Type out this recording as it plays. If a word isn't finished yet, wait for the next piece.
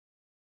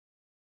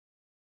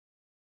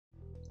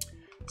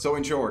So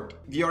in short,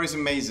 VR is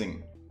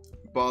amazing,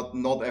 but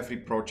not every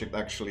project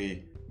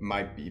actually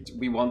might be.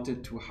 We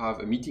wanted to have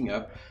a meeting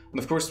app. And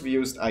of course we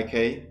used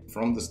IK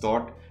from the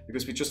start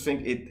because we just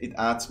think it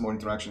adds more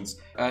interactions.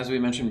 As we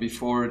mentioned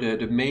before,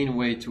 the main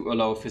way to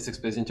allow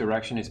physics-based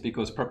interaction is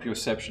because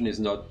proprioception is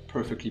not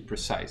perfectly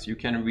precise. You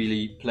can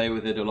really play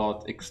with it a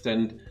lot,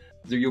 extend.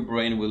 Your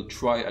brain will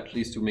try at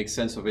least to make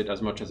sense of it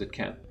as much as it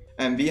can.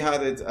 And we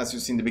had it, as you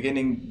see in the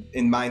beginning,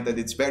 in mind that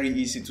it's very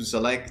easy to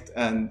select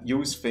and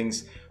use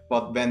things.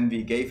 But when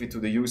we gave it to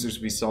the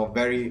users, we saw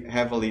very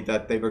heavily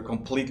that they were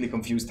completely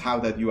confused how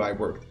that UI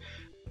worked.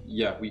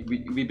 Yeah,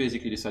 we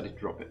basically decided to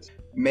drop it.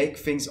 Make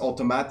things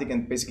automatic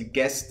and basically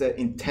guess the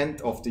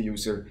intent of the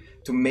user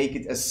to make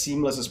it as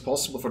seamless as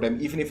possible for them.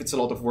 Even if it's a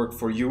lot of work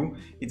for you,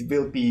 it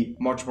will be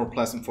much more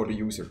pleasant for the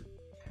user.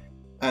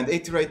 And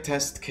iterate,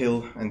 test,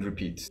 kill, and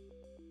repeat.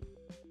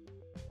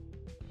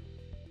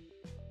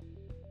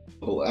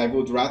 I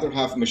would rather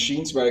have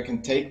machines where I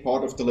can take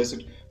part of the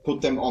lizard,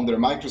 put them under a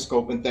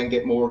microscope, and then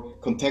get more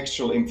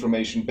contextual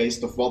information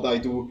based off what I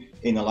do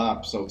in a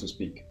lab, so to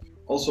speak.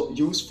 Also,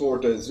 use for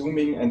the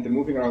zooming and the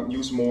moving around,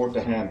 use more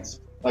the hands.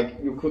 Like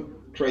you could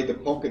create a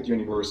pocket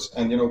universe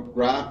and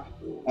grab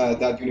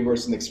that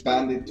universe and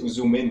expand it to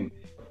zoom in.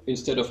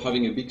 Instead of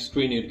having a big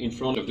screen in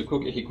front of the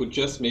cook, he could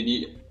just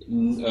maybe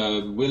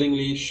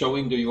willingly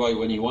showing the UI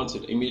when he wants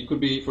it. I mean, it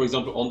could be, for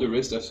example, on the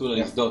wrist. As soon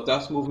as it's done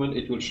task movement,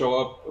 it will show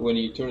up. When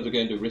he turns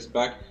again the wrist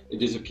back, it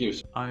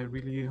disappears. I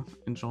really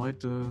enjoyed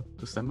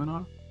the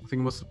seminar. I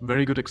think it was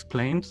very good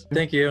explained.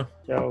 Thank you.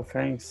 Yo,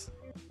 thanks.